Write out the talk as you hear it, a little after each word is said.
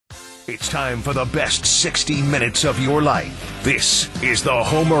It's time for the best 60 minutes of your life. This is the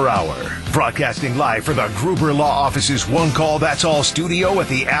Homer Hour, broadcasting live from the Gruber Law Office's One Call That's All studio at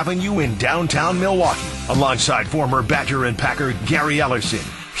the Avenue in downtown Milwaukee. Alongside former Badger and Packer Gary Ellerson,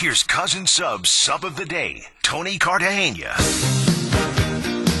 here's Cousin Sub's Sub of the Day, Tony Cartagena.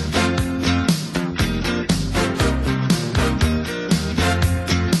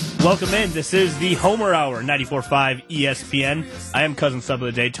 Welcome in. This is the Homer Hour, 94.5 ESPN. I am Cousin Sub of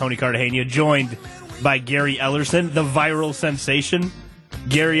the Day, Tony Cartagena, joined by Gary Ellerson, the viral sensation.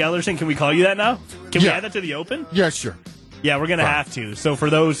 Gary Ellerson, can we call you that now? Can we add that to the open? Yeah, sure. Yeah, we're going to have to. So for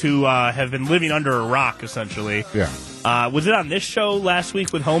those who have been living under a rock, essentially. Yeah. Was it on this show last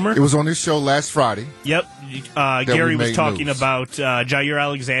week with Homer? It was on this show last Friday. Yep. Gary was talking about Jair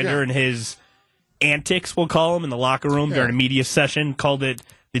Alexander and his antics, we'll call him, in the locker room during a media session. Called it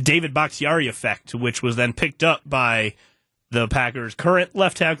the David Bakhtiari effect, which was then picked up by the Packers' current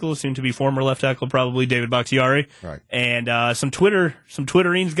left tackle, soon to be former left tackle, probably David Bakhtiari. Right. And some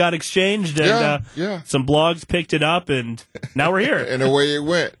Twitterings got exchanged, and some blogs picked it up, and now we're here. And away it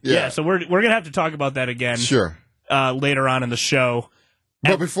went. Yeah. So we're gonna have to talk about that again. Sure. Later on in the show.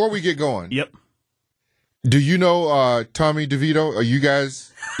 But before we get going, Yep. Do you know Tommy DeVito? Are you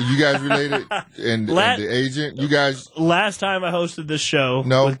guys related? And the agent? You guys? Last time I hosted this show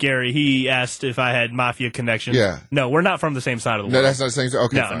with Gary, he asked if I had mafia connections. Yeah. No, we're not from the same side of the world. No, that's not the same side?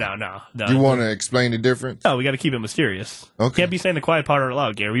 Okay, fine. No. Do you want to explain the difference? No, we got to keep it mysterious. Okay. Can't be saying the quiet part out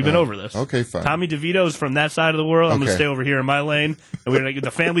loud, Gary. We've been over this. Okay, fine. Tommy DeVito's from that side of the world. I'm going to stay over here in my lane. And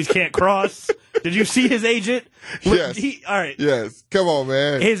the families can't cross. Did you see his agent? Yes. All right. Yes. Come on,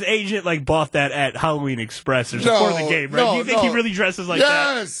 man. His agent bought that at Halloween Express before the game, right? Do you think he really dresses like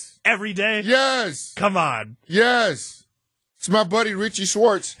that every day? Yes. Come on. Yes. It's my buddy Richie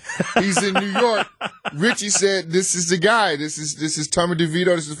Schwartz. He's in New York. Richie said, "This is the guy. This is Tommy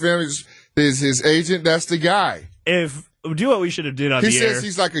DeVito. This is family. This is his agent. That's the guy." Do what we should have did on the air. He says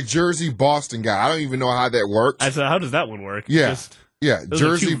he's like a Jersey Boston guy. I don't even know how that works. I said, how does that one work? Yeah.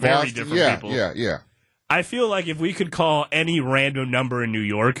 Jersey, Boston. very different people. Yeah. I feel like if we could call any random number in New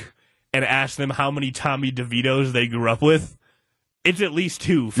York and ask them how many Tommy DeVitos they grew up with, it's at least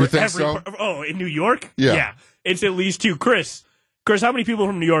two for you think every. So? Oh, in New York? Yeah. It's at least two. Chris, how many people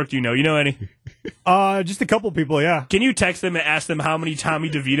from New York do you know? You know any? Just a couple people, yeah. Can you text them and ask them how many Tommy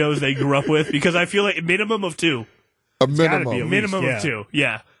DeVitos they grew up with? Because I feel like a minimum of two. A minimum. Minimum of two,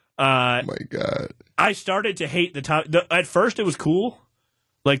 yeah. Oh, my God. I started to hate at first it was cool.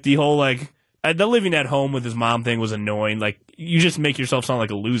 Like the whole, the living at home with his mom thing was annoying. Like, you just make yourself sound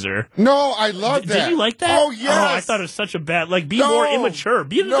like a loser. No, I love that. Did you like that? Oh, yes. Oh, I thought it was such a bad, be more immature.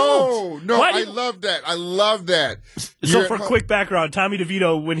 Be an adult. No, I love that. I love that. So for quick background, Tommy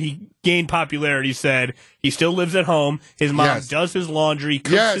DeVito, when he gained popularity, said he still lives at home. His mom does his laundry,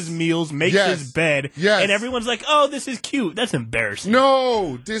 cooks his meals, makes his bed. Yes. And everyone's like, oh, this is cute. That's embarrassing.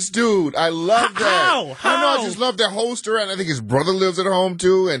 No, this dude, I love that. How? I know, I just love that whole story. And I think his brother lives at home,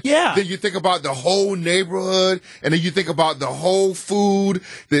 too. And then you think about the whole neighborhood. And then you think about the whole food,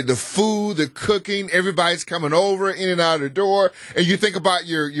 the cooking. Everybody's coming over, in and out of the door. And you think about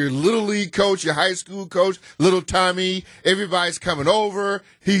your little league coach, your high school coach, little Tommy. Everybody's coming over.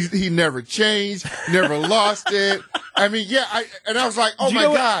 He never changed, never lost it. I mean, I was like, oh my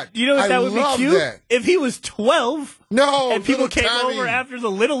God. You know what that would be cute? That. If he was 12. No, and people came Tommy. over after the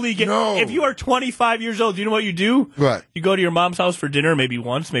Little League game. No. If you are 25 years old, do you know what you do? What? You go to your mom's house for dinner maybe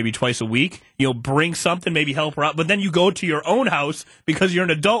once, maybe twice a week. You'll bring something, maybe help her out. But then you go to your own house because you're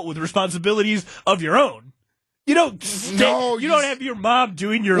an adult with responsibilities of your own. You don't you don't have your mom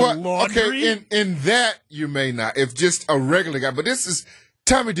doing your laundry. Okay, in that you may not. If just a regular guy. But this is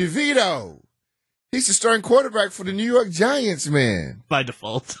Tommy DeVito. He's the starting quarterback for the New York Giants, man. By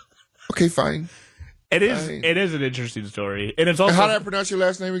default. Okay, fine. It is an interesting story. And it's also how do I pronounce your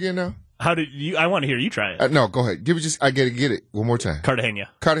last name again now? How did you I want to hear you try it. No, go ahead. I gotta get it one more time. Cartagena.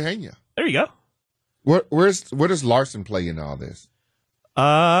 There you go. Where does Larson play in all this?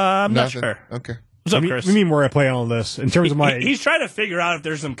 I'm not sure. Okay. What's up, Chris? You mean where I play all this? In terms of my... He's trying to figure out if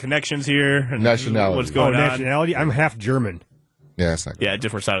there's some connections here. And nationality. What's going on. Nationality? I'm half German. Yeah, that's not good.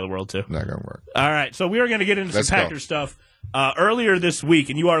 Different side of the world, too. Not going to work. All right, so we are going to get into some Packers stuff. Earlier this week,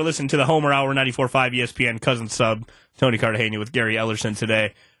 and you are listening to the Homer Hour 94.5 ESPN Cousin Sub, Tony Cartagena with Gary Ellerson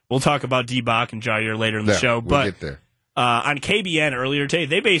today. We'll talk about D-Bach and Jair later in the show. We'll get there. On KBN earlier today,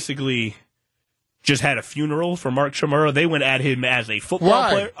 they basically just had a funeral for Mark Chmura. They went at him as a football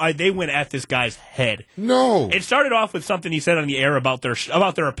player. They went at this guy's head. No. It started off with something he said on the air about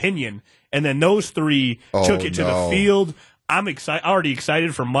their opinion, and then those three took it to the field. I'm already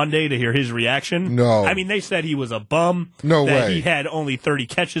excited for Monday to hear his reaction. No. I mean, they said he was a bum. No that way. He had only 30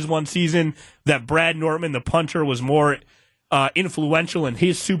 catches one season. That Brad Nortman, the punter, was more influential in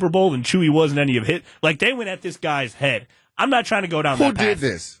his Super Bowl than Chewy was in any of his. Like, they went at this guy's head. I'm not trying to go down that path. Who did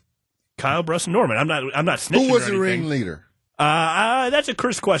this? Kyle Bruss and Norman. I'm not snitching. Who was or the anything. ringleader? That's a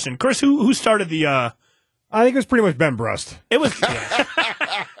Chris question. Chris, who started the? I think it was pretty much Ben Brust. It was.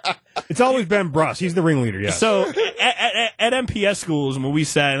 It's always Ben Brust. He's the ringleader. Yes. So at MPS schools, when we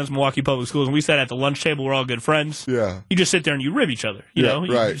sat, and that's Milwaukee Public Schools, and we sat at the lunch table, we're all good friends. Yeah. You just sit there and you rib each other. You know,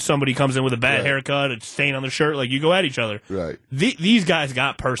 right. Somebody comes in with a bad haircut, a stain on the shirt, like you go at each other. Right. These guys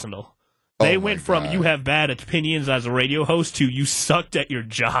got personal. They went from God. you have bad opinions as a radio host to you sucked at your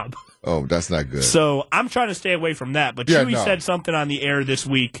job. Oh, that's not good. So I'm trying to stay away from that. But Chewy said something on the air this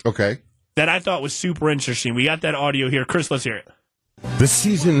week that I thought was super interesting. We got that audio here. Chris, let's hear it. The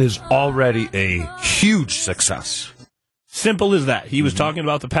season is already a huge success. Simple as that. He was talking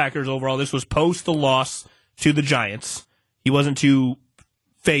about the Packers overall. This was post the loss to the Giants. He wasn't too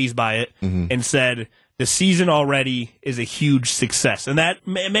fazed by it and said the season already is a huge success. And that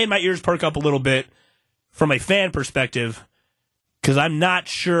made my ears perk up a little bit from a fan perspective because I'm not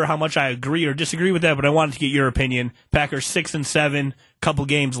sure how much I agree or disagree with that, but I wanted to get your opinion. Packers 6-7, couple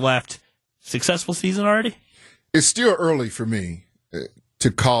games left. Successful season already? It's still early for me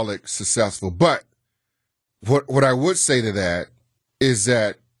to call it successful, but what I would say to that is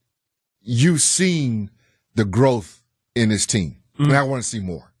that you've seen the growth in this team, and I want to see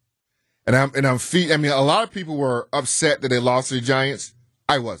more. And I mean, a lot of people were upset that they lost to the Giants.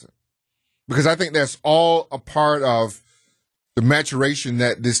 I wasn't, because I think that's all a part of the maturation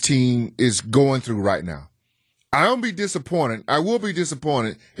that this team is going through right now. I won't be disappointed. I will be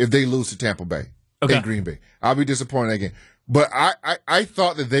disappointed if they lose to Tampa Bay and Green Bay. I'll be disappointed again. But I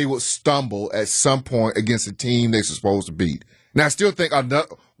thought that they would stumble at some point against a team they're supposed to beat. And I still think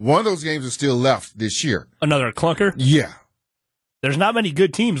one of those games is still left this year. Another clunker? Yeah. There's not many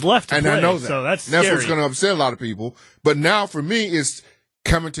good teams left to play. I know that. So that's what's scary. going to upset a lot of people. But now for me, it's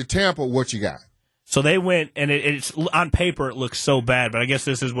coming to Tampa, what you got. So they went, and it's on paper it looks so bad, but I guess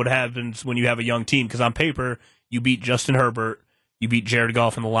this is what happens when you have a young team, because on paper you beat Justin Herbert, you beat Jared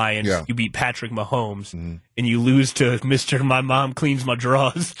Goff and the Lions, you beat Patrick Mahomes, and you lose to Mr. My Mom Cleans My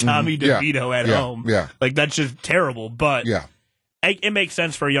Drawers, Tommy DeVito at home. Yeah. Like, that's just terrible, but it makes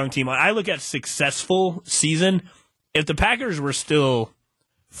sense for a young team. I look at successful season. If the Packers were still,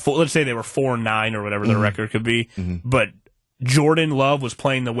 let's say they were 4-9 or whatever their record could be, but Jordan Love was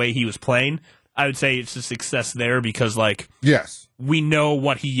playing the way he was playing, I would say it's a success there because, like, we know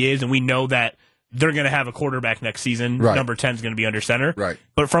what he is, and we know that they're going to have a quarterback next season. Right. Number 10 is going to be under center. Right.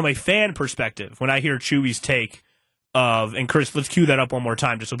 But from a fan perspective, when I hear Chewy's take of, and Chris, let's cue that up one more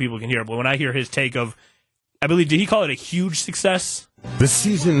time just so people can hear it, but when I hear his take of, I believe, did he call it a huge success? The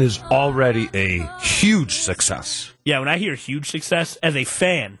season is already a huge success. Yeah, when I hear huge success, as a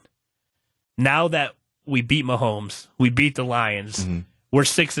fan, now that we beat Mahomes, we beat the Lions, we're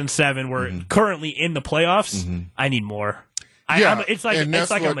 6-7, we're currently in the playoffs, I need more. It's like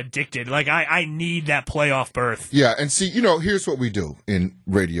I'm addicted. Like, I need that playoff berth. Yeah, and see, here's what we do in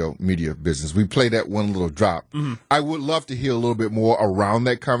radio media business. We play that one little drop. I would love to hear a little bit more around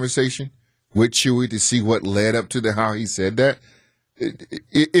that conversation with Chewy to see what led up to how he said that.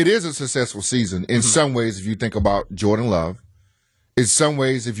 It is a successful season in some ways if you think about Jordan Love. In some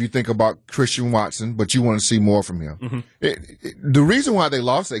ways if you think about Christian Watson, but you want to see more from him. The reason why they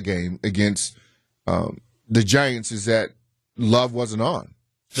lost that game against the Giants is that Love wasn't on.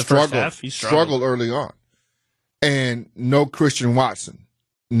 The first half, he struggled early on. And no Christian Watson,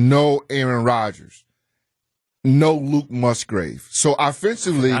 no Aaron Rodgers, no Luke Musgrave. So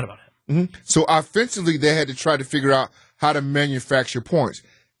offensively, they had to try to figure out how to manufacture points.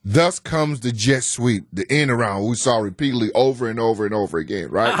 Thus comes the jet sweep, the end around we saw repeatedly over and over and over again,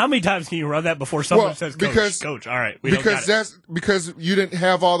 right? How many times can you run that before someone says, Coach, all right, because you didn't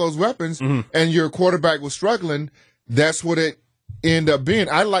have all those weapons and your quarterback was struggling. That's what it ended up being.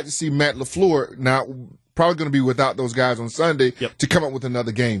 I'd like to see Matt LaFleur, now probably going to be without those guys on Sunday, to come up with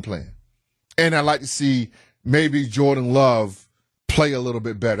another game plan. And I'd like to see maybe Jordan Love play a little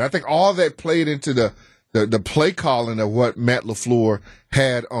bit better. I think all that played into the play calling of what Matt LaFleur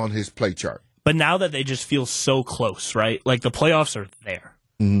had on his play chart. But now that they just feel so close, right? Like, the playoffs are there.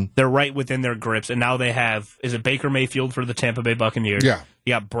 They're right within their grips, and now they have, is it Baker Mayfield for the Tampa Bay Buccaneers? Yeah.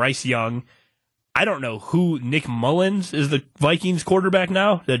 You got Bryce Young. I don't know who, Nick Mullins is the Vikings quarterback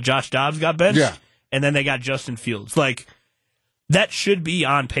now, that Josh Dobbs got benched. Yeah. And then they got Justin Fields. Like, that should be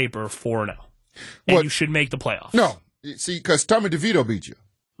on paper 4-0. And you should make the playoffs. No. See, because Tommy DeVito beat you.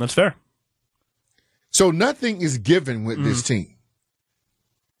 That's fair. So nothing is given with this team.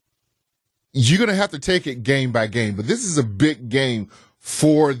 You're going to have to take it game by game, but this is a big game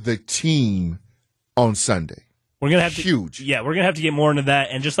for the team on Sunday. We're going to have huge. We're going to have to get more into that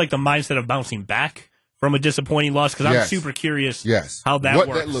and just like the mindset of bouncing back from a disappointing loss because I'm super curious how that works.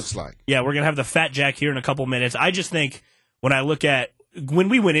 What that looks like. Yeah, we're going to have the Fat Jack here in a couple minutes. I just think when I look at when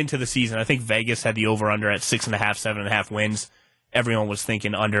we went into the season, I think Vegas had the over-under at 6.5, 7.5 wins. Everyone was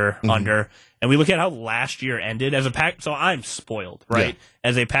thinking under. And we look at how last year ended as a Pack. So I'm spoiled, right? Yeah.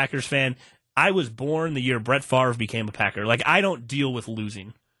 As a Packers fan, I was born the year Brett Favre became a Packer. Like, I don't deal with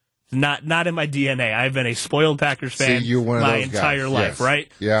losing. Not in my DNA. I've been a spoiled Packers fan my entire life,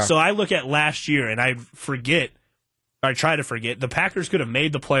 right? Yeah. So I look at last year and I try to forget, the Packers could have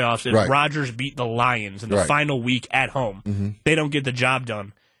made the playoffs if Rodgers beat the Lions in the final week at home. They don't get the job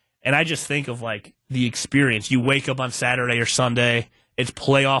done. And I just think of, like, the experience. You wake up on Saturday or Sunday, it's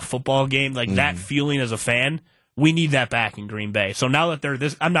playoff football game. Like, that feeling as a fan, we need that back in Green Bay. So now that they're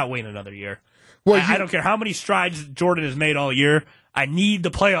this, I'm not waiting another year. Well, I don't care how many strides Jordan has made all year. I need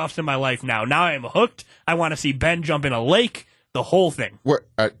the playoffs in my life now. Now I am hooked. I want to see Ben jump in a lake, the whole thing. What?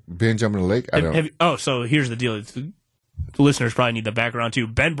 Ben jump in a lake? So here's the deal. The listeners probably need the background too.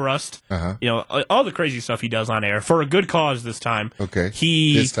 Ben Brust, all the crazy stuff he does on air for a good cause this time. Okay.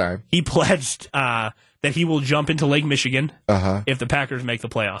 He pledged that he will jump into Lake Michigan if the Packers make the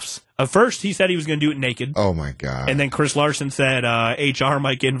playoffs. First, he said he was going to do it naked. Oh my God! And then Chris Larson said HR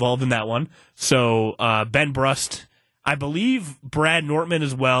might get involved in that one. So Ben Brust, I believe Brad Nortman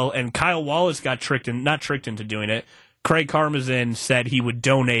as well, and Kyle Wallace got not tricked into doing it. Craig Karmazin said he would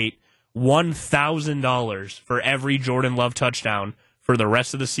donate $1,000 for every Jordan Love touchdown for the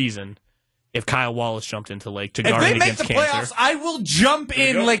rest of the season if Kyle Wallace jumped into Lake to guard against cancer. If they make the playoffs, I will jump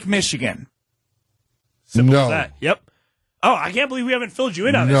in Lake Michigan. Simple as that. Yep. Oh, I can't believe we haven't filled you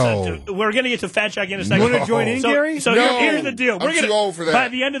in on this. We're going to get to Fat Jack in a second. You want to join in, Gary? So here's the deal. I'm too old for that. By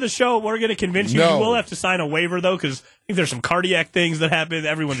the end of the show, we're going to convince you. You will have to sign a waiver, though, because I think there's some cardiac things that happen.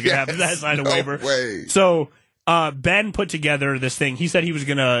 Everyone's going to have to sign a waiver. Way. So Ben put together this thing. He said he was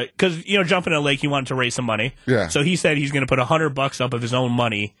going to, because, jumping in a lake, he wanted to raise some money. Yeah. So he said he's going to put $100 up of his own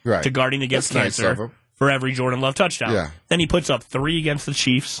money to guarding against cancer for every Jordan Love touchdown. Yeah. Then he puts up 3 against the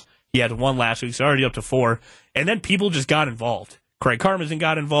Chiefs. He had 1 last week, so already up to 4. And then people just got involved. Craig Karmazin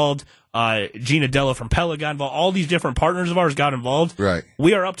got involved. Gina Della from Pella got involved. All these different partners of ours got involved. Right.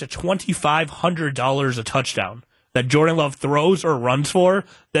 We are up to $2,500 a touchdown that Jordan Love throws or runs for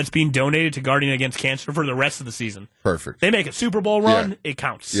that's being donated to Guarding Against Cancer for the rest of the season. Perfect. They make a Super Bowl run, it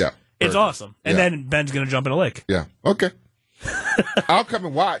counts. Yeah. It's awesome. And then Ben's going to jump in a lake. Yeah. Okay. I'll come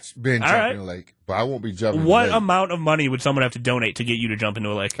and watch Ben jump in a lake, but I won't be jumping in a lake. What amount of money would someone have to donate to get you to jump into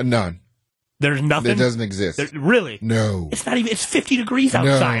a lake? None. There's nothing? It doesn't exist. Really? No. It's not even. It's 50 degrees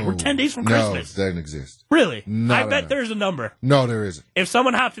outside. No. We're 10 days from Christmas. No, it doesn't exist. Really? No, I bet there's a number. No, there isn't. If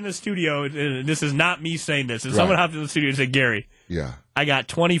someone hopped in the studio, this is not me saying this. If someone hopped in the studio and said, Gary, I got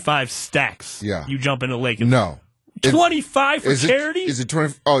 25 stacks. Yeah. You jump in the lake. No. 25 for charity? Is it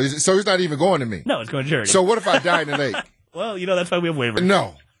 20? Oh, is it, so it's not even going to me? No, it's going to charity. So what if I die in the lake? Well, that's why we have waivers.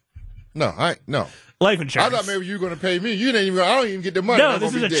 No. Life insurance. I thought maybe you were going to pay me. You didn't even. I don't even get the money. No,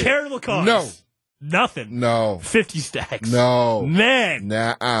 this is a charitable cause. No. Nothing. No. 50 stacks. No. Man.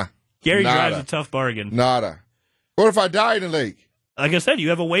 Nah. Gary drives a tough bargain. Nada. What if I die in the lake? Like I said, you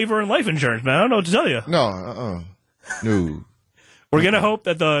have a waiver and life insurance, man. I don't know what to tell you. No. No. We're going to hope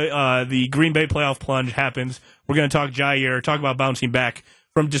that the Green Bay playoff plunge happens. We're going to talk Jair, talk about bouncing back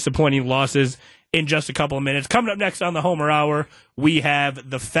from disappointing losses in just a couple of minutes. Coming up next on the Homer Hour, we have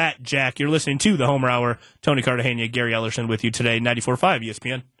the Fat Jack. You're listening to the Homer Hour. Tony Cartagena, Gary Ellerson with you today, 94.5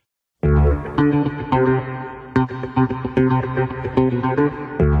 ESPN.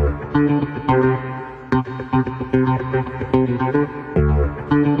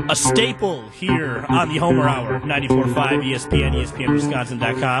 A staple here on the Homer Hour, 94.5 ESPN,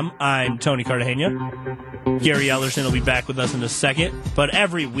 ESPNWisconsin.com. I'm Tony Cartagena. Gary Ellerson will be back with us in a second. But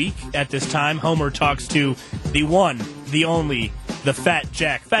every week at this time, Homer talks to the one, the only, the Fat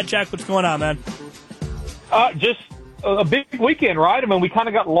Jack. Fat Jack, what's going on, man? Just a big weekend, right? I mean, we kind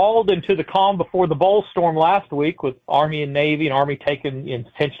of got lulled into the calm before the bowl storm last week with Army and Navy, and Army taking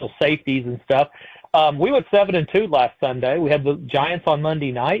intentional safeties and stuff. We went 7-2 last Sunday. We had the Giants on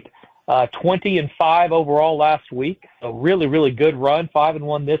Monday night, 20-5 overall last week. So really, really good run.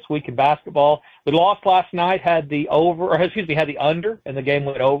 5-1 this week in basketball. We lost last night. Had the under, and the game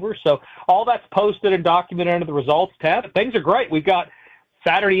went over. So all that's posted and documented under the results tab. Things are great. We've got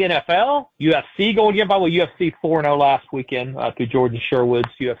Saturday NFL, UFC going again. By the way, UFC 4-0 last weekend through Jordan Sherwood's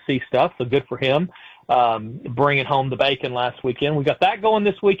UFC stuff. So good for him, bringing home the bacon last weekend. We got that going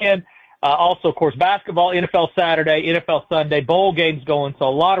this weekend. Also, of course, basketball, NFL Saturday, NFL Sunday, bowl games going. So a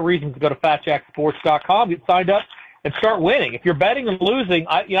lot of reasons to go to FatJackSports.com, get signed up, and start winning. If you're betting and losing,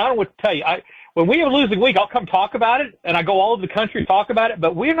 I don't know what to tell you. When we have a losing week, I'll come talk about it, and I go all over the country to talk about it,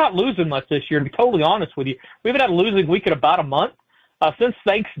 but we're not losing much this year, to be totally honest with you. We haven't had a losing week in about a month. Since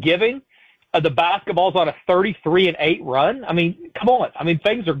Thanksgiving, the basketball's on a 33-8 run. I mean, come on. I mean,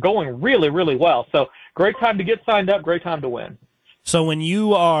 things are going really, really well. So great time to get signed up, great time to win. So when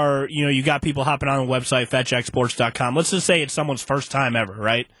you are, you got people hopping on the website, FatJackSports.com. Let's just say it's someone's first time ever,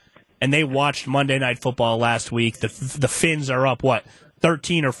 right? And they watched Monday Night Football last week. The Finns are up,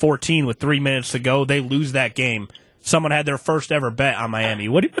 13 or 14 with 3 minutes to go. They lose that game. Someone had their first ever bet on Miami.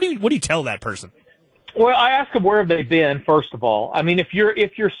 What do you tell that person? Well, I ask them where have they been, first of all. I mean, if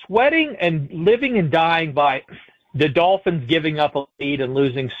you're sweating and living and dying by the Dolphins giving up a lead and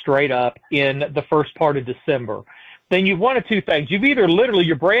losing straight up in the first part of December, then you've one of two things. You've either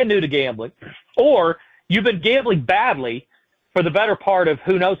you're brand new to gambling, or you've been gambling badly for the better part of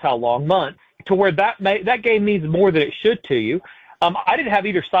who knows how long, months, to where that game means more than it should to you. I didn't have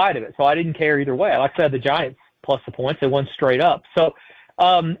either side of it, so I didn't care either way. Like I said, the Giants plus the points, they won straight up. So,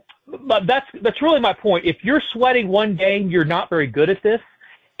 but that's really my point. If you're sweating one game, you're not very good at this.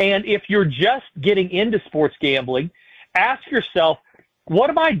 And if you're just getting into sports gambling, ask yourself, what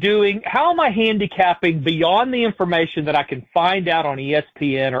am I doing? How am I handicapping beyond the information that I can find out on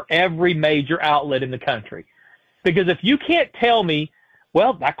ESPN or every major outlet in the country? Because if you can't tell me,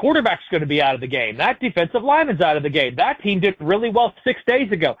 well, that quarterback's going to be out of the game, that defensive lineman's out of the game, that team did really well 6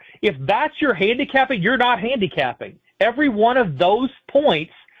 days ago. If that's your handicapping, you're not handicapping. Every one of those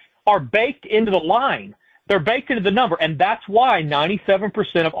points are baked into the line. They're baked into the number, and that's why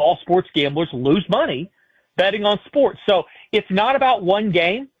 97% of all sports gamblers lose money betting on sports. So it's not about one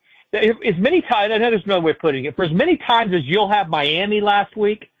game. As many times, I know there's no way of putting it, for as many times as you'll have Miami last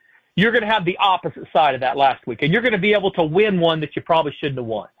week, you're going to have the opposite side of that last week, and you're going to be able to win one that you probably shouldn't have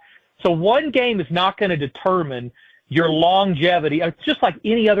won. So one game is not going to determine your longevity. It's just like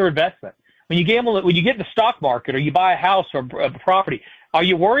any other investment. When you gamble, when you get in the stock market or you buy a house or a property, are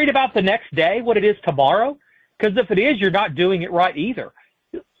you worried about the next day, what it is tomorrow? Because if it is, you're not doing it right either.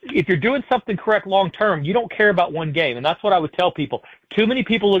 If you're doing something correct long term, you don't care about one game, and that's what I would tell people. Too many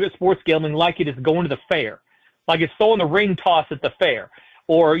people look at sports gambling like it is going to the fair, like it's throwing the ring toss at the fair,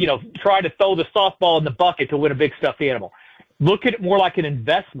 or try to throw the softball in the bucket to win a big stuffed animal. Look at it more like an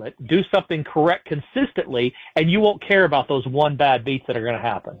investment. Do something correct consistently, and you won't care about those one bad beats that are going to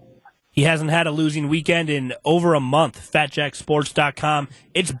happen. He hasn't had a losing weekend in over a month. FatJackSports.com.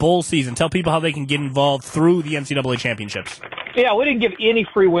 It's bowl season. Tell people how they can get involved through the NCAA championships. Yeah, we didn't give any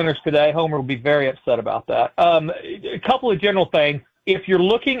free winners today. Homer will be very upset about that. A couple of general things. If you're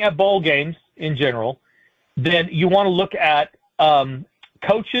looking at bowl games in general, then you want to look at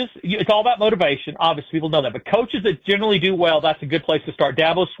coaches. It's all about motivation. Obviously, people know that. But coaches that generally do well, that's a good place to start.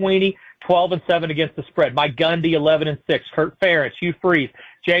 Dabo Swinney, 12-7 against the spread. Mike Gundy, 11-6. Kurt Ferentz, Hugh Freeze,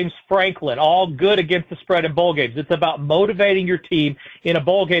 James Franklin, all good against the spread in bowl games. It's about motivating your team in a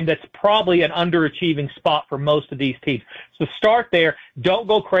bowl game that's probably an underachieving spot for most of these teams. So start there. Don't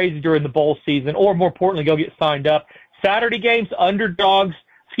go crazy during the bowl season, or more importantly, go get signed up. Saturday games,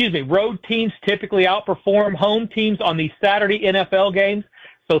 road teams typically outperform home teams on these Saturday NFL games.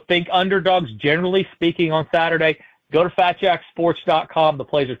 So think underdogs, generally speaking, on Saturday. Go to FatJackSports.com. The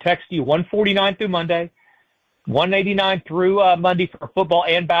plays are texted you $149 through Monday, $189 through Monday for football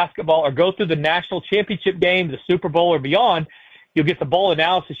and basketball, or go through the national championship game, the Super Bowl, or beyond. You'll get the bowl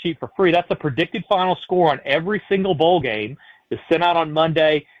analysis sheet for free. That's the predicted final score on every single bowl game. It's sent out on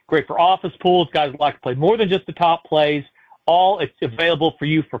Monday. Great for office pools. Guys like to play more than just the top plays. It's available for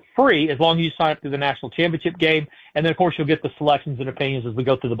you for free as long as you sign up through the national championship game. And then, of course, you'll get the selections and opinions as we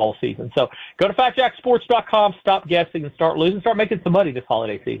go through the bowl season. So go to FatJackSports.com, stop guessing, and start making some money this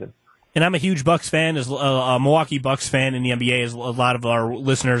holiday season. And I'm a huge Bucks fan, as a Milwaukee Bucks fan in the NBA, as a lot of our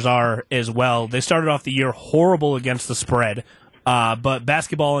listeners are as well. They started off the year horrible against the spread, but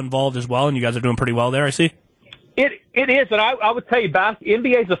basketball involved as well, and you guys are doing pretty well there, I see. It is, and I would tell you,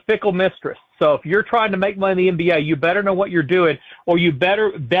 NBA is a fickle mistress. So if you're trying to make money in the NBA, you better know what you're doing, or you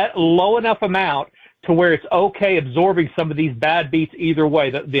better bet low enough amount to where it's okay absorbing some of these bad beats either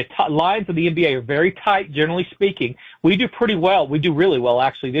way. The lines of the NBA are very tight, generally speaking. We do pretty well. We do really well,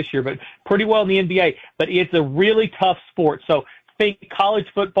 actually, this year, but pretty well in the NBA. But it's a really tough sport. So think college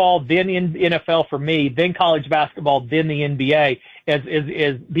football, then NFL for me, then college basketball, then the NBA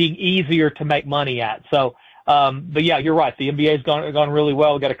as being easier to make money at. So, but yeah, you're right. The NBA's gone really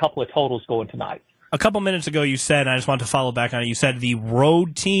well. We've got a couple of totals going tonight. A couple minutes ago you said, and I just want to follow back on it, you said the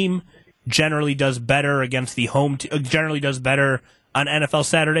road team generally does better against the home generally does better on NFL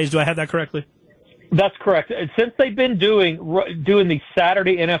Saturdays. Do I have that correctly? That's correct. Since they've been doing these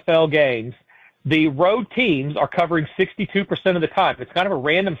Saturday NFL games, the road teams are covering 62% of the time. It's kind of a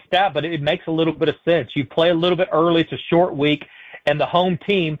random stat, but it makes a little bit of sense. You play a little bit early. It's a short week, and the home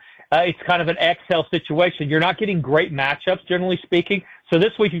team, it's kind of an exhale situation. You're not getting great matchups, generally speaking. So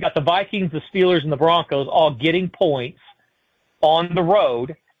this week you've got the Vikings, the Steelers, and the Broncos all getting points on the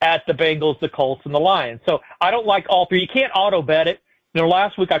road at the Bengals, the Colts, and the Lions. So I don't like all three. You can't auto bet it.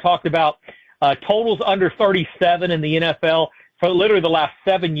 Last week I talked about totals under 37 in the NFL for literally the last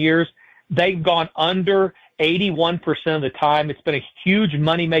 7 years. They've gone under 81% of the time. It's been a huge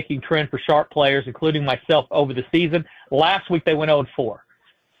money-making trend for sharp players, including myself, over the season. Last week they went 0-4.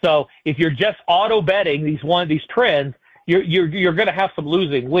 So if you're just auto betting these trends, you're going to have some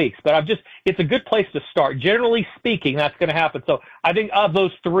losing weeks. But it's a good place to start. Generally speaking, that's going to happen. So I think of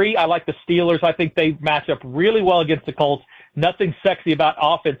those three, I like the Steelers. I think they match up really well against the Colts. Nothing sexy about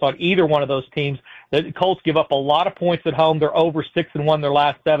offense on either one of those teams. The Colts give up a lot of points at home. They're over 6-1 their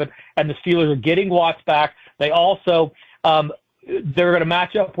last 7, and the Steelers are getting Watts back. They also they're going to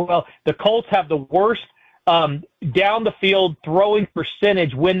match up well. The Colts have the worst down the field throwing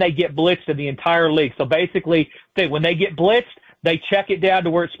percentage when they get blitzed in the entire league. So basically, when they get blitzed, they check it down to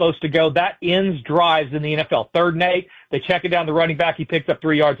where it's supposed to go. That ends drives in the NFL. 3rd and 8, they check it down the running back. He picks up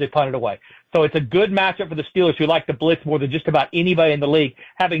 3 yards. They punt it away. So it's a good matchup for the Steelers, who like to blitz more than just about anybody in the league,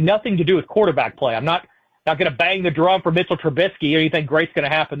 having nothing to do with quarterback play. I'm not going to bang the drum for Mitchell Trubisky or anything great's going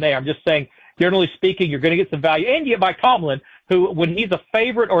to happen there. I'm just saying, generally speaking, you're going to get some value. And you get Mike Tomlin, who, when he's a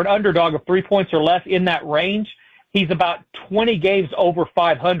favorite or an underdog of 3 points or less in that range, he's about 20 games over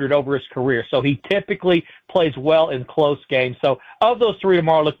 500 over his career. So he typically plays well in close games. So of those three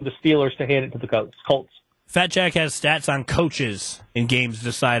tomorrow, look for the Steelers to hand it to the Colts. Fat Jack has stats on coaches in games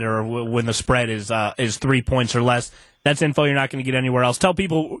decided or when the spread is 3 points or less. That's info you're not going to get anywhere else. Tell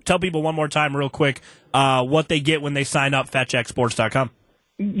people one more time real quick what they get when they sign up, fatjacksports.com.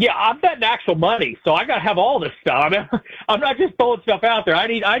 Yeah, I'm betting actual money, so I got to have all this stuff. I mean, I'm not just throwing stuff out there. I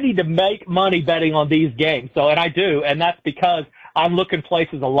need to make money betting on these games. So, and I do, and that's because I'm looking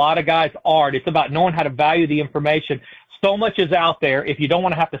places a lot of guys aren't. It's about knowing how to value the information. So much is out there. If you don't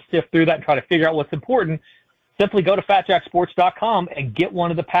want to have to sift through that and try to figure out what's important, simply go to fatjacksports.com and get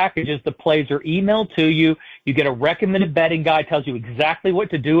one of the packages. The plays are emailed to you. You get a recommended betting guide, tells you exactly what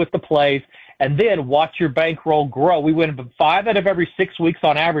to do with the plays, and then watch your bankroll grow. We win 5 out of every 6 weeks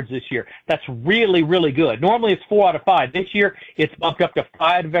on average this year. That's really, really good. Normally it's 4 out of 5. This year it's bumped up to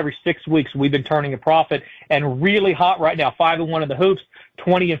 5 out of every 6 weeks. We've been turning a profit, and really hot right now. 5-1 in the hoops,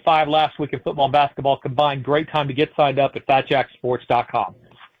 20-5 last week in football and basketball combined. Great time to get signed up at fatjacksports.com.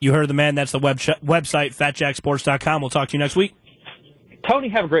 You heard the man. That's the website, fatjacksports.com. We'll talk to you next week. Tony,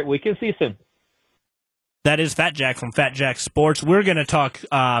 have a great weekend. See you soon. That is Fat Jack from Fat Jack Sports. We're going to talk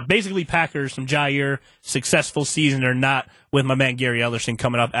basically Packers, some Jair, successful season or not, with my man Gary Ellerson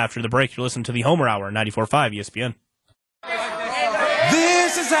coming up after the break. You're listening to the Homer Hour, 94.5 ESPN.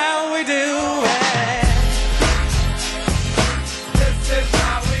 This is how we do it. This is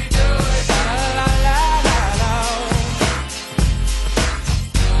how we do it. La, la, la, la.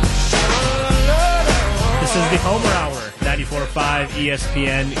 This is the Homer Hour, 94.5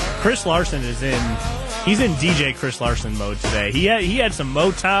 ESPN. Chris Larson is He's in DJ Chris Larson mode today. He had some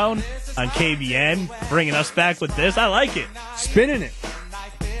Motown on KBN, bringing us back with this. I like it. Spinning it.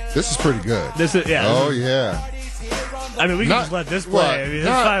 This is pretty good. Yeah. I mean, we can just let this play. I mean,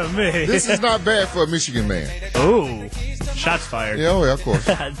 that's fine with me. This is not bad for a Michigan man. Ooh, shots fired. Yeah, of course.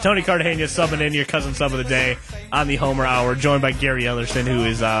 Tony Cartagena subbing in, your cousin sub of the day on the Homer Hour, joined by Gary Ellerson, who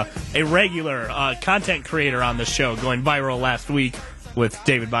is a regular content creator on the show, going viral last week with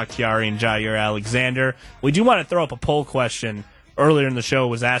David Bakhtiari and Jair Alexander. We do want to throw up a poll question. Earlier in the show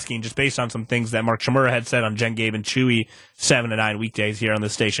was asking, just based on some things that Mark Shimura had said on Jen, Gabe, and Chewy 7 to 9 weekdays here on the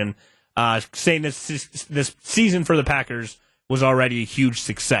station, saying this season for the Packers was already a huge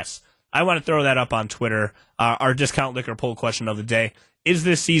success. I want to throw that up on Twitter. Our discount liquor poll question of the day: is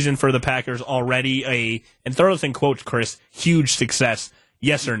this season for the Packers already and throw this in quotes, Chris, huge success?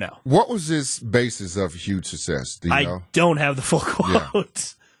 Yes or no? What was this basis of huge success? Do you know? I don't have the full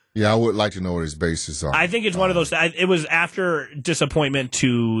quote. Yeah, I would like to know what his basis are. I think it's one of those. It was after disappointment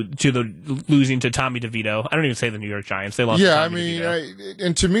to the losing to Tommy DeVito. I don't even say the New York Giants. They lost. Yeah, to Tommy DeVito.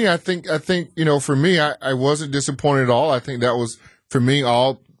 And to me, I think for me, I wasn't disappointed at all. I think that was for me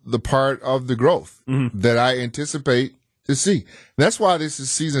all the part of the growth that I anticipate to see. That's why this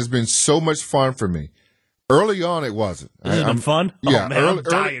season has been so much fun for me. Early on, it wasn't. Has it been fun? Yeah, oh, man, I'm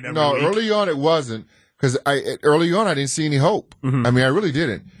dying every week. Early on it wasn't, because early on I didn't see any hope. I mean, I really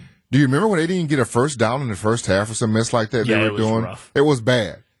didn't. Do you remember when they didn't get a first down in the first half or some mess like that Yeah, they it were was doing? rough. It was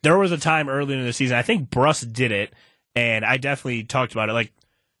bad. There was a time earlier in the season, I think Bruss did it, and I definitely talked about it. Like,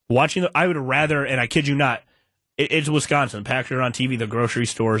 watching, I would rather, and I kid you not, it's Wisconsin. Packers are on TV. The grocery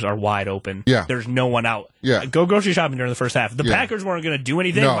stores are wide open. Yeah. There's no one out. Yeah. Go grocery shopping during the first half. The Yeah. Packers weren't going to do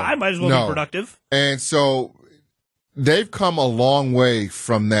anything, No. but I might as well be productive. And so they've come a long way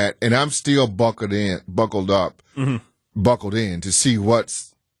from that, and I'm still buckled in to see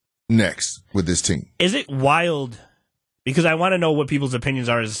what's next with this team. Is it wild? Because I want to know what people's opinions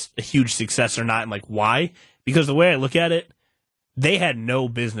are as a huge success or not, and like why. Because the way I look at it, they had no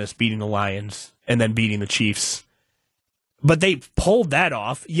business beating the Lions and then beating the Chiefs. But they pulled that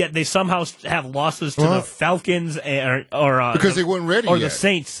off, yet they somehow have losses to the Falcons because they weren't ready or yet. the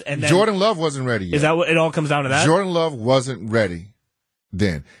Saints. And then, Jordan Love wasn't ready yet. Is that what it all comes down to? That Jordan Love wasn't ready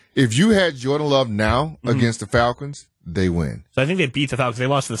then. If you had Jordan Love now against the Falcons, they win. So I think they beat the Falcons. They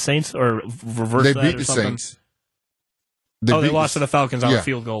lost to the Saints or reversed They that beat or the something? Saints. They lost to the Falcons on a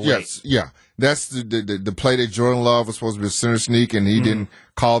field goal late. Yes, yeah. That's the play that Jordan Love was supposed to be a center sneak, and he didn't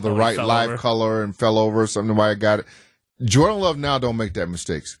call the right live color and fell over or something. Why I got it. Jordan Love now don't make that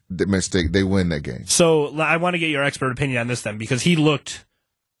mistake. They win that game. So I want to get your expert opinion on this then, because he looked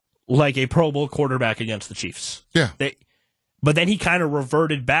like a Pro Bowl quarterback against the Chiefs. Yeah. But then he kind of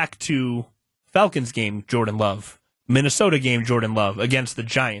reverted back to Falcons game, Jordan Love. Minnesota game, Jordan Love, against the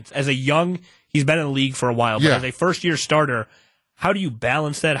Giants. He's been in the league for a while, but as a first-year starter, how do you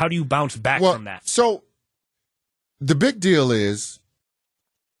balance that? How do you bounce back from that? So the big deal is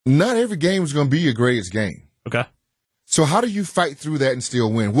not every game is going to be your greatest game. Okay. So how do you fight through that and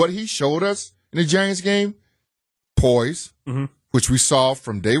still win? What he showed us in the Giants game, poise, which we saw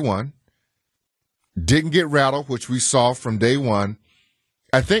from day one. Didn't get rattled, which we saw from day one.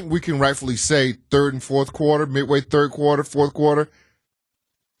 I think we can rightfully say third and fourth quarter, midway third quarter, fourth quarter.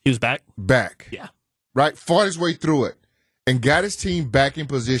 He was back? Back. Yeah. Right? Fought his way through it and got his team back in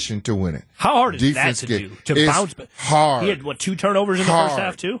position to win it. How hard is that to do? To bounce back? Hard. He had, 2 turnovers in the first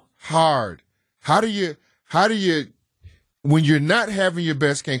half, too? Hard. How do you, when you're not having your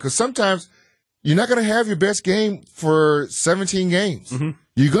best game, because sometimes you're not going to have your best game for 17 games.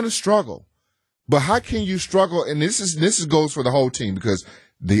 You're going to struggle. But how can you struggle? And this goes for the whole team, because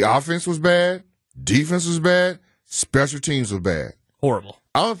the offense was bad, defense was bad, special teams was bad. Horrible.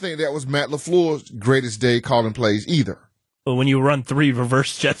 I don't think that was Matt LaFleur's greatest day calling plays either. But when you run 3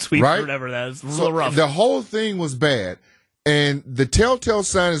 reverse jet sweeps right? or whatever, that's a little rough. The whole thing was bad. And the telltale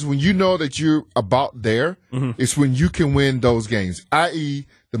sign is when you know that you're about there, it's when you can win those games. I.e.,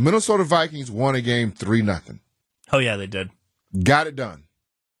 the Minnesota Vikings won a game 3-0. Oh, yeah, they did. Got it done.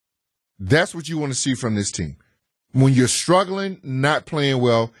 That's what you want to see from this team. When you're struggling, not playing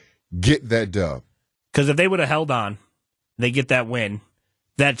well, get that dub. Because if they would have held on, they get that win.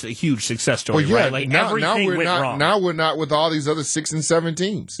 That's a huge success story, right? Like everything went wrong. Now we're not with all these other 6 and 7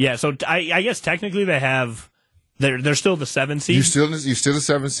 teams. Yeah, so I guess technically they have. They're still the 7 seed. You're still the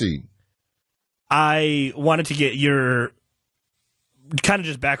 7 seed. I wanted to get your kind of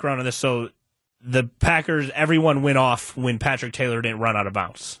just background on this. So the Packers, everyone went off when Patrick Taylor didn't run out of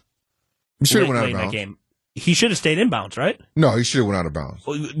bounds. He should have went out of bounds. That game. He should have stayed in bounds, right? No, he should have went out of bounds.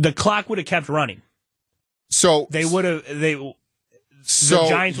 The clock would have kept running. So they would have. The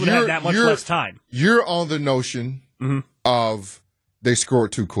Giants would have had that much less time. You're on the notion of they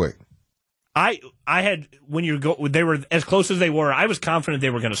scored too quick. I had they were as close as they were. I was confident they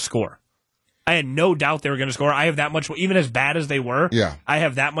were going to score. I had no doubt they were going to score. I have that much, even as bad as they were. Yeah. I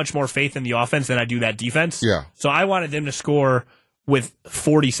have that much more faith in the offense than I do that defense. Yeah. So I wanted them to score with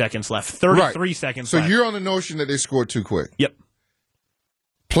 40 seconds left, 33 seconds left. So you're on the notion that they scored too quick. Yep.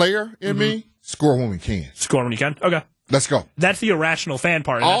 Player in me, score when we can. Score when you can. Okay. Let's go. That's the irrational fan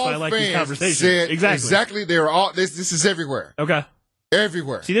part. And that's why I like these conversations. Exactly. They're all this is everywhere. Okay.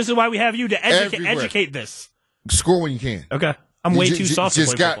 Everywhere. See, this is why we have you to educate this. Score when you can. Okay. I'm way too soft to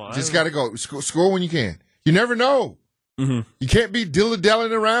play football. Just got to go. Score when you can. You never know. You can't be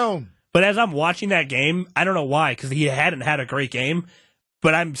dilly-dallying around. But as I'm watching that game, I don't know why, because he hadn't had a great game.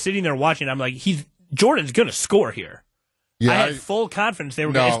 But I'm sitting there watching. I'm like, Jordan's going to score here. Yeah, I had full confidence they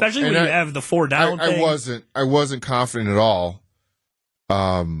were going to, especially when you have the 4 down thing. I wasn't confident at all.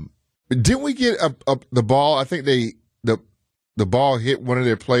 Didn't we get the ball? I think the ball hit one of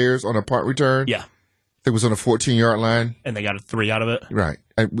their players on a punt return. Yeah. It was on a 14-yard line. And they got a 3 out of it. Right.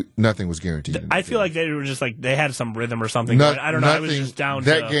 Nothing was guaranteed. I feel like they were just like, they had some rhythm or something. I don't know. I was just down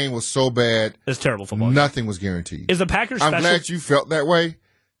that game was so bad. It's terrible football. Nothing was guaranteed. Is the Packers special? I'm glad you felt that way.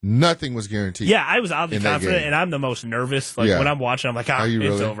 Nothing was guaranteed. Yeah, I was oddly confident, and I'm the most nervous. Like when I'm watching, I'm like,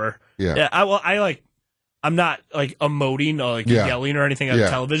 it's over. Yeah. I I'm not like emoting or like yelling or anything on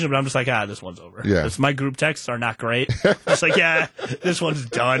television, but I'm just like, this one's over. Yeah. My group texts are not great. It's like, this one's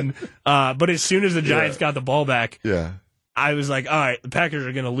done. But as soon as the Giants got the ball back, I was like, all right, the Packers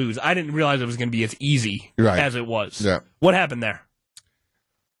are going to lose. I didn't realize it was going to be as easy as it was. Yeah. What happened there?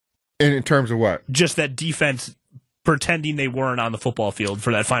 In terms of what? Just that defense pretending they weren't on the football field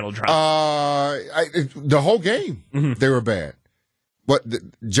for that final drive. The whole game, they were bad. But the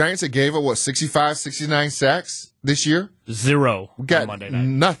Giants had gave up, 65, 69 sacks this year? 0 we got on Monday night.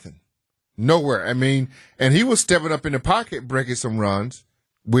 Nothing. Nowhere. I mean, and he was stepping up in the pocket, breaking some runs.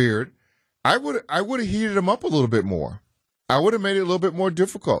 Weird. I would have heated him up a little bit more. I would have made it a little bit more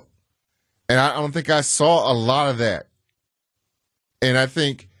difficult. And I don't think I saw a lot of that. And I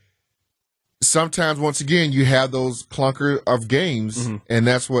think sometimes, once again, you have those clunker of games, and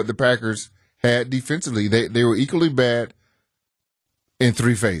that's what the Packers had defensively. They were equally bad in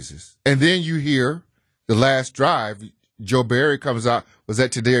 3 phases. And then you hear the last drive, Joe Barry comes out, was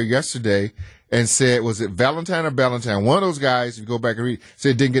that today or yesterday, and said, was it Valentine or Ballantyne? One of those guys, if you go back and read,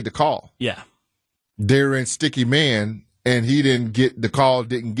 said didn't get the call. Yeah. They were in sticky man, and he didn't get the call,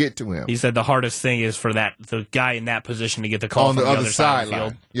 didn't get to him. He said the hardest thing is for the guy in that position to get the call on from the other side of the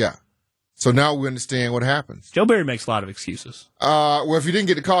field. Yeah. So now we understand what happens. Joe Barry makes a lot of excuses. Well, if he didn't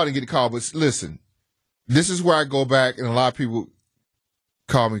get the call, he didn't get the call. But listen, this is where I go back, and a lot of people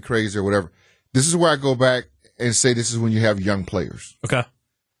call me crazy or whatever. This is where I go back and say this is when you have young players. Okay.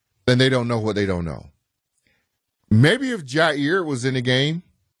 Then they don't know what they don't know. Maybe if Jair was in the game,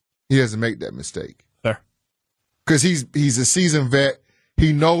 he doesn't make that mistake. Fair. Because he's a seasoned vet.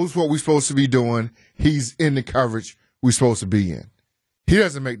 He knows what we're supposed to be doing. He's in the coverage we're supposed to be in. He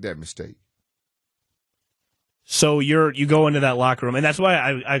doesn't make that mistake. So you go into that locker room, and that's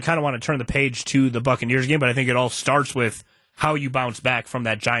why I kind of want to turn the page to the Buccaneers game, but I think it all starts with how you bounce back from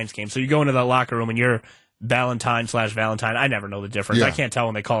that Giants game. So you go into that locker room, and you're Valentine. I never know the difference. Yeah. I can't tell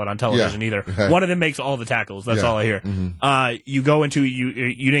when they call it on television either. One of them makes all the tackles. That's all I hear. You go into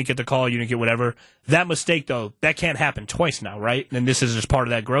you didn't get the call, you didn't get whatever. That mistake, though, that can't happen twice now, right? And this is just part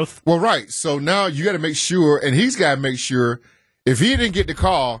of that growth? Well, right. So now you got to make sure, and he's got to make sure, if he didn't get the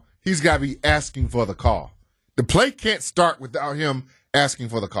call, he's got to be asking for the call. The play can't start without him asking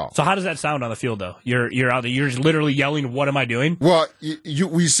for the call. So how does that sound on the field, though? You're out there, you're just literally yelling, "What am I doing?" Well,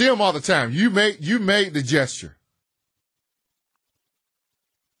 we see him all the time. You made the gesture.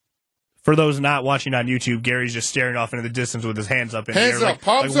 For those not watching on YouTube, Gary's just staring off into the distance with his hands up in the air. Hands up,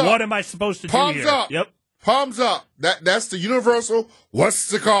 palms up. What am I supposed to do here? Palms up. Yep. Palms up. That's the universal. What's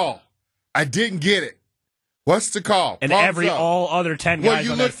the call? I didn't get it. What's the call? And all other 10 guys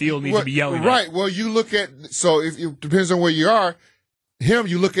on that field need to be yelling. Right. Well, you look at, so if it depends on where you are,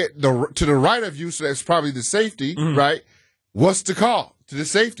 you look at to the right of you, so that's probably the safety, right? What's the call to the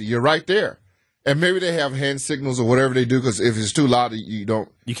safety? You're right there. And maybe they have hand signals or whatever they do, because if it's too loud, you can't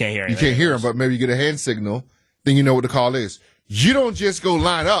hear anything. You can't hear them, but maybe you get a hand signal, then you know what the call is. You don't just go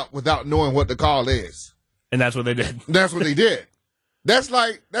line up without knowing what the call is. And that's what they did. That's what they did. That's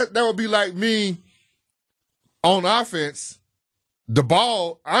like, that would be like me on offense. The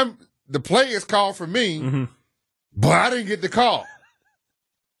play is called for me, but I didn't get the call.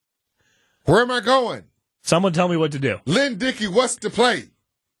 Where am I going? Someone tell me what to do. Lynn Dickey, what's the play?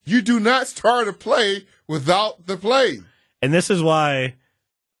 You do not start a play without the play. And this is why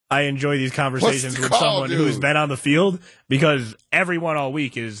I enjoy these conversations with someone who's been on the field, because everyone all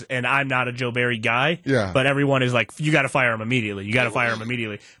week is, and I'm not a Joe Barry guy, but everyone is like, you got to fire him immediately. You got to fire him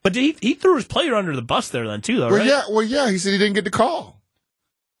immediately. But he threw his player under the bus there then too, though, right? Well, yeah. He said he didn't get the call.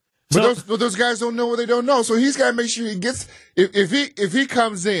 But those guys don't know what they don't know. So he's got to make sure he gets. If he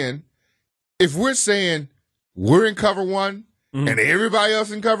comes in, if we're saying we're in cover one and everybody else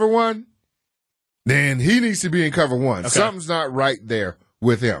in cover one, then he needs to be in cover one. Okay. Something's not right there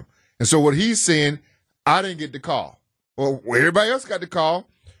with him. And so what he's saying, I didn't get the call. Well, everybody else got the call.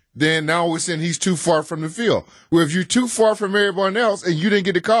 Then now we're saying he's too far from the field. Well, if you're too far from everyone else and you didn't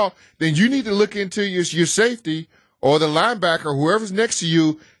get the call, then you need to look into your safety or the linebacker, whoever's next to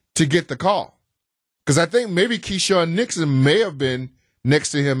you, to get the call. Because I think maybe Keyshawn Nixon may have been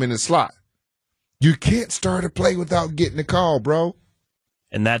next to him in the slot. You can't start a play without getting the call, bro.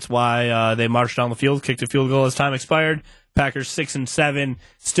 And that's why they marched down the field, kicked a field goal as time expired. Packers 6-7,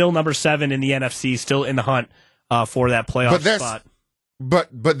 still number 7 in the NFC, still in the hunt for that playoff spot.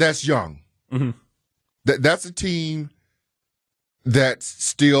 But that's young. That's a team that's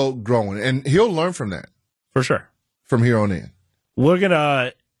still growing, and he'll learn from that. For sure. From here on in. We're going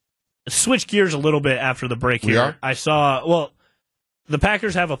to switch gears a little bit after the break here. We are? I saw, the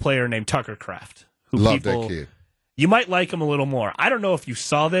Packers have a player named Tucker Kraft. Love that kid. You might like him a little more. I don't know if you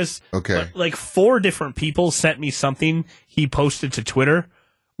saw this. Okay. But like 4 different people sent me something he posted to Twitter,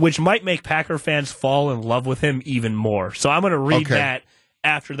 which might make Packer fans fall in love with him even more. So I'm going to read that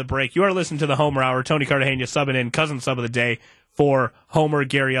after the break. You are listening to the Homer Hour. Tony Cartagena subbing in, cousin sub of the day for Homer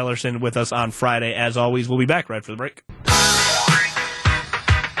Gary Ellerson with us on Friday. As always, we'll be back right for the break.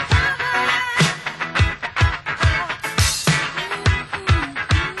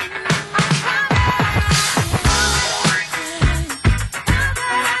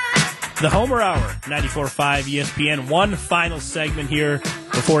 The Homer Hour, 94.5 ESPN. One final segment here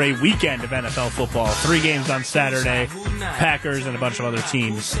before a weekend of NFL football. 3 games on Saturday, Packers and a bunch of other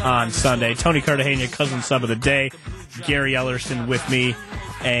teams on Sunday. Tony Cartagena, cousin sub of the day. Gary Ellerson with me.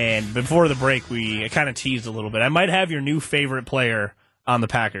 And before the break, we kind of teased a little bit. I might have your new favorite player on the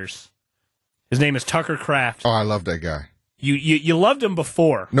Packers. His name is Tucker Kraft. Oh, I love that guy. You loved him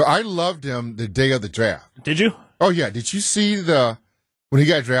before. No, I loved him the day of the draft. Did you? Oh, yeah. Did you see when he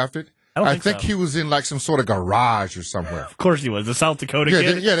got drafted? I think so. He was in like some sort of garage or somewhere. Of course he was. The South Dakota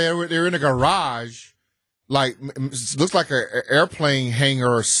kid? They were in a garage, like, looks like an airplane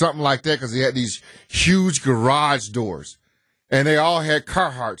hangar or something like that, because he had these huge garage doors. And they all had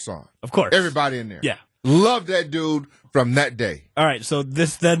Carhartts on. Of course. Everybody in there. Yeah. Loved that dude from that day. All right, so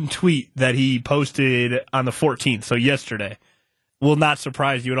this then tweet that he posted on the 14th, so yesterday, will not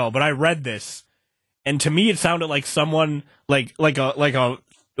surprise you at all. But I read this, and to me it sounded like someone like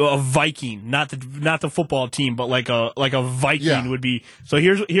a Viking, not the football team, but like a Viking would be. So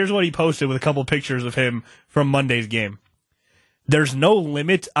here's what he posted with a couple pictures of him from Monday's game. There's no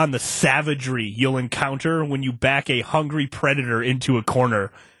limit on the savagery you'll encounter when you back a hungry predator into a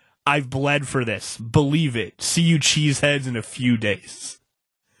corner. I've bled for this. Believe it. See you cheeseheads in a few days.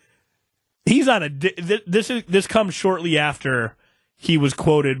 He's on this comes shortly after he was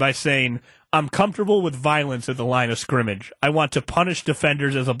quoted by saying, I'm comfortable with violence at the line of scrimmage. I want to punish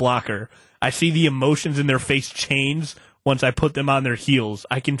defenders as a blocker. I see the emotions in their face change once I put them on their heels.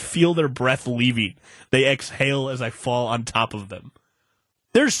 I can feel their breath leaving. They exhale as I fall on top of them.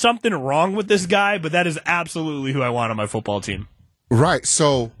 There's something wrong with this guy, but that is absolutely who I want on my football team. Right.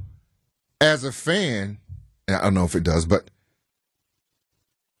 So, as a fan, I don't know if it does, but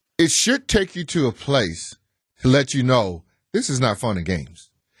it should take you to a place to let you know this is not fun and games.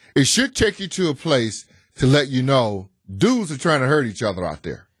 It should take you to a place to let you know dudes are trying to hurt each other out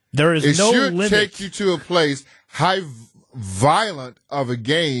there. There is no limit. It should take you to a place how violent of a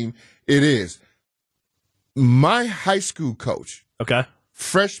game it is. My high school coach,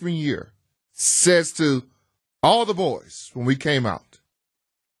 freshman year, says to all the boys when we came out,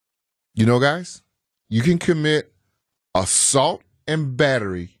 you know, guys, you can commit assault and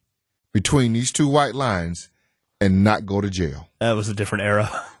battery between these 2 white lines and not go to jail. That was a different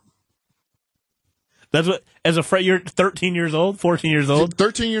era. That's what, as a you're 13 years old, 14 years old?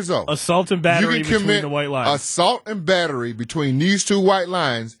 13 years old. Assault and battery between the white lines. Assault and battery between these 2 white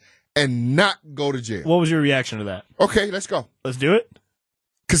lines and not go to jail. What was your reaction to that? Okay, let's go. Let's do it?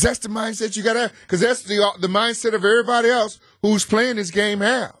 Because that's the mindset you got to have. Because that's the mindset of everybody else who's playing this game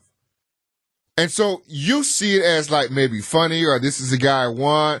have. And so you see it as like maybe funny or this is the guy I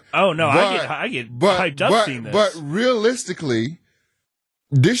want. Oh, no, I get hyped up seeing this. But realistically,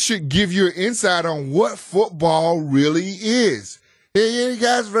 this should give you an insight on what football really is. Hey, you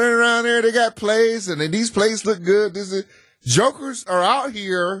guys running around there, they got plays, and these plays look good. Jokers are out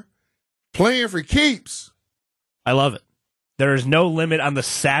here playing for keeps. I love it. There is no limit on the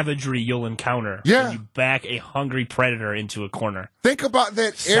savagery you'll encounter when you back a hungry predator into a corner. Think about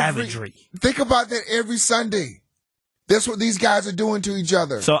that Think about that every Sunday. That's what these guys are doing to each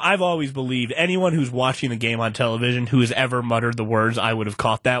other. So I've always believed anyone who's watching the game on television who has ever muttered the words, I would have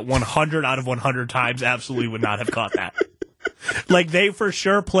caught that, 100 out of 100 times absolutely would not have caught that. Like, they for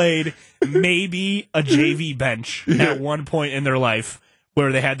sure played maybe a JV bench at one point in their life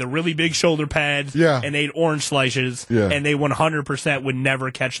where they had the really big shoulder pads and they had orange slices and they 100% would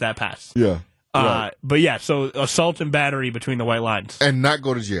never catch that pass. Yeah. Right. But yeah, so assault and battery between the white lines. And not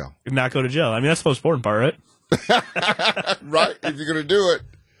go to jail. Not go to jail. I mean, that's the most important part, right? Right, if you're going to do it.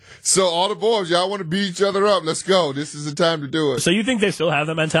 So all the boys, y'all want to beat each other up. Let's go. This is the time to do it. So you think they still have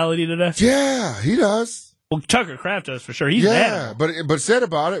that mentality today? Yeah, he does. Well, Tucker Kraft does for sure. He's an animal. but said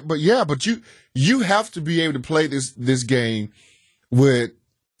about it. But you have to be able to play this game with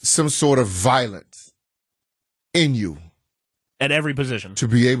some sort of violence in you at every position to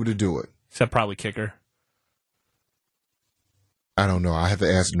be able to do it. Except probably kicker. I don't know. I have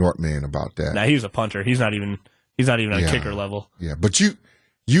to ask Nortman about that. Nah, he's a punter. He's not even on kicker level. Yeah, but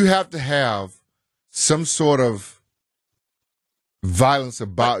you have to have some sort of violence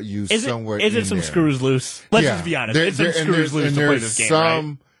about you somewhere. Is it some there. screws loose? Let's just be honest. It's some screws loose to play this game,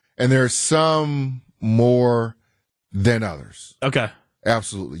 right? And there's some more than others. Okay.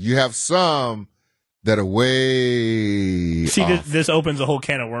 Absolutely. You have some that are way off. This opens a whole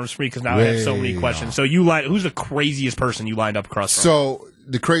can of worms for me because now I have so many questions. So who's the craziest person you lined up across from? So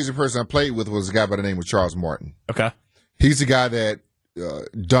the crazy person I played with was a guy by the name of Charles Martin. Okay. He's the guy that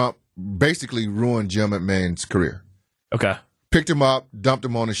basically ruined Jim McMahon's career. Okay. Picked him up, dumped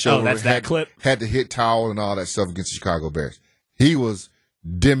him on the shoulder. Oh, that's that clip? Had to hit towel and all that stuff against the Chicago Bears. He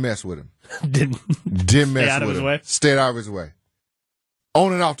didn't mess with him. Didn't mess out of with his him. way? Stayed out of his way.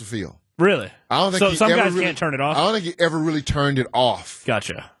 On and off the field. Really? I don't think some guys can't turn it off? I don't think he ever really turned it off.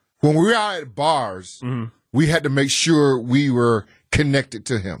 Gotcha. When we were out at bars, we had to make sure we were connected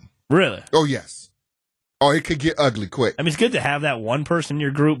to him. Really? Oh, yes. Oh, it could get ugly quick. I mean, it's good to have that one person in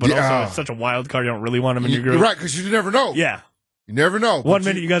your group, but also it's such a wild card. You don't really want him in your group. Right, because you never know. Yeah. You never know. One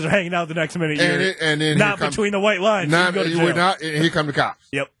minute you guys are hanging out, the next minute you're and then not between the white lines. We're not, and here come the cops.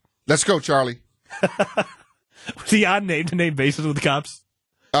 Yep. Let's go, Charlie. Was he on name-to-name basis with the cops?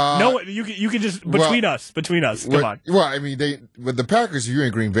 No, you can just between us. Come on. Well, I mean, with the Packers, if you're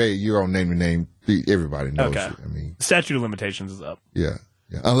in Green Bay, you're on name-to-name. Everybody knows. Okay. You. I mean, statute of limitations is up. Yeah.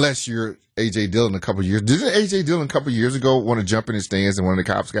 Unless you're A.J. Dillon a couple of years. Didn't A.J. Dillon a couple of years ago want to jump in the stands and one of the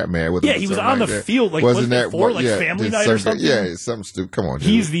cops got mad with him? Yeah, he was on the field. Wasn't that for family night or something? Yeah, it's something stupid. Come on, dude.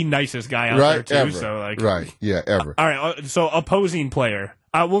 He's the nicest guy out there too. Ever. So right? Yeah, ever. All right. So opposing player.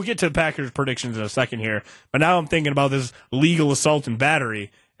 We'll get to Packers predictions in a second here, but now I'm thinking about this legal assault and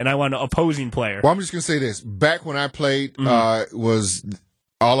battery, and I want an opposing player. Well, I'm just gonna say this. Back when I played, was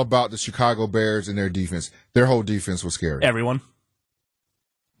all about the Chicago Bears and their defense. Their whole defense was scary. Everyone.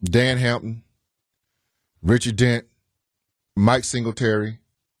 Dan Hampton, Richard Dent, Mike Singletary,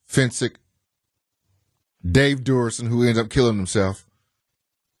 Fensick, Dave Durson, who ended up killing himself,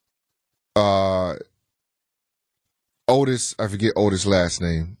 Otis, I forget Otis' last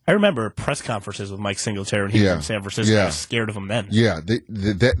name. I remember press conferences with Mike Singletary when he was in San Francisco. I was scared of him then. Yeah,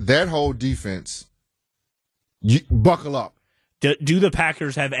 that whole defense, buckle up. Do the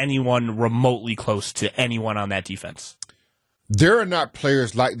Packers have anyone remotely close to anyone on that defense? There are not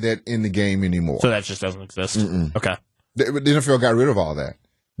players like that in the game anymore. So that just doesn't exist? Mm-mm. Okay. The NFL got rid of all that.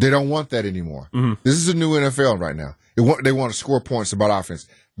 They don't want that anymore. Mm-hmm. This is a new NFL right now. They want to score points about offense.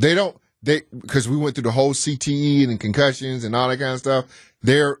 Because we went through the whole CTE and concussions and all that kind of stuff.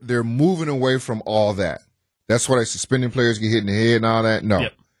 They're moving away from all that. That's why they suspending players, get hit in the head and all that. No,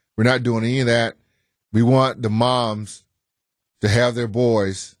 We're not doing any of that. We want the moms to have their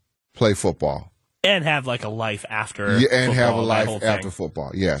boys play football. And have like a life after football. And have a life after thing.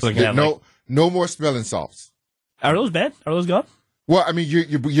 football, yes. So no more smelling salts. Are those bad? Are those gone? Well, I mean,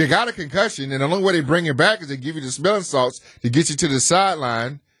 you got a concussion, and the only way they bring you back is they give you the smelling salts to get you to the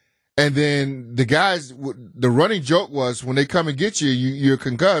sideline. And then the running joke was when they come and get you, you're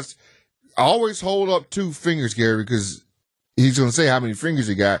concussed. Always hold up 2 fingers, Gary, because he's going to say how many fingers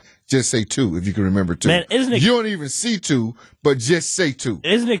you got. Just say 2 if you can remember 2. Man, isn't it? You don't even see 2, but just say 2.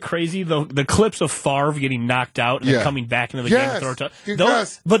 Isn't it crazy the clips of Favre getting knocked out and then coming back into the game to throw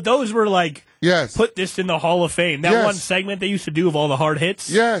but those were like put this in the Hall of Fame. That one segment they used to do of all the hard hits.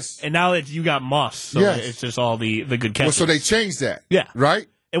 Yes. And now you got Moss. So it's just all the good catches. Well, so they changed that. Yeah. Right?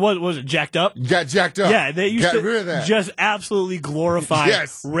 It was it jacked up? You got jacked up. Yeah, they used got to rid of that. just absolutely glorify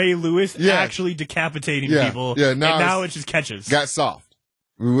Ray Lewis actually decapitating people. Yeah, now it's just catches. Got soft.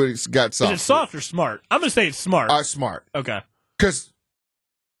 We got soft. Is it soft or smart? I'm going to say it's smart. Smart. Okay. Because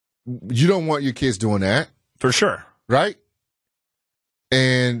you don't want your kids doing that. For sure. Right?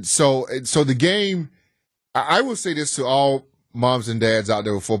 And so the game, I will say this to all moms and dads out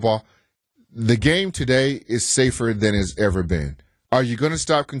there with football. The game today is safer than it's ever been. Are you going to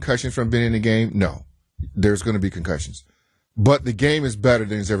stop concussions from being in the game? No. There's going to be concussions. But the game is better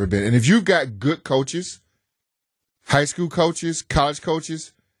than it's ever been. And if you've got good coaches, high school coaches, college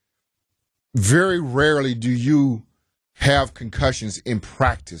coaches, very rarely do you have concussions in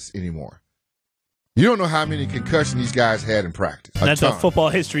practice anymore. You don't know how many concussions these guys had in practice. That's a football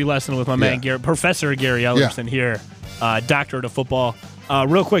history lesson with my man, Professor Gary Ellerson here, doctorate of football.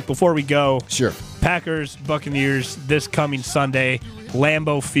 Real quick before we go, sure. Packers, Buccaneers this coming Sunday,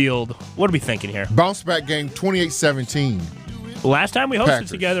 Lambeau Field. What are we thinking here? Bounce back game 28-17. Last time we hosted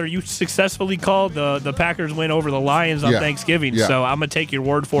Packers. together, you successfully called the Packers win over the Lions on Thanksgiving. So I'm going to take your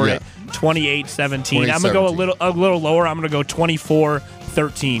word for it. 28-17. I'm going to go a little lower. I'm going to go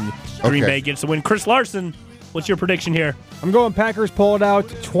 24-13. Green Bay gets the win. Chris Larson, what's your prediction here? I'm going Packers pull it out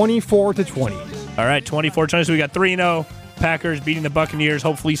 24-20. All right, 24-20. So we got 3-0. Packers beating the Buccaneers,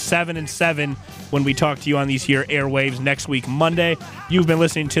 hopefully 7-7 when we talk to you on these here airwaves next week, Monday. You've been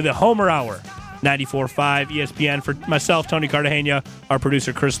listening to the Homer Hour, 94.5 ESPN. For myself, Tony Cartagena, our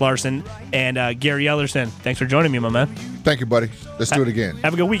producer, Chris Larson, and Gary Ellerson. Thanks for joining me, my man. Thank you, buddy. Let's do it again.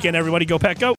 Have a good weekend, everybody. Go Pack, go.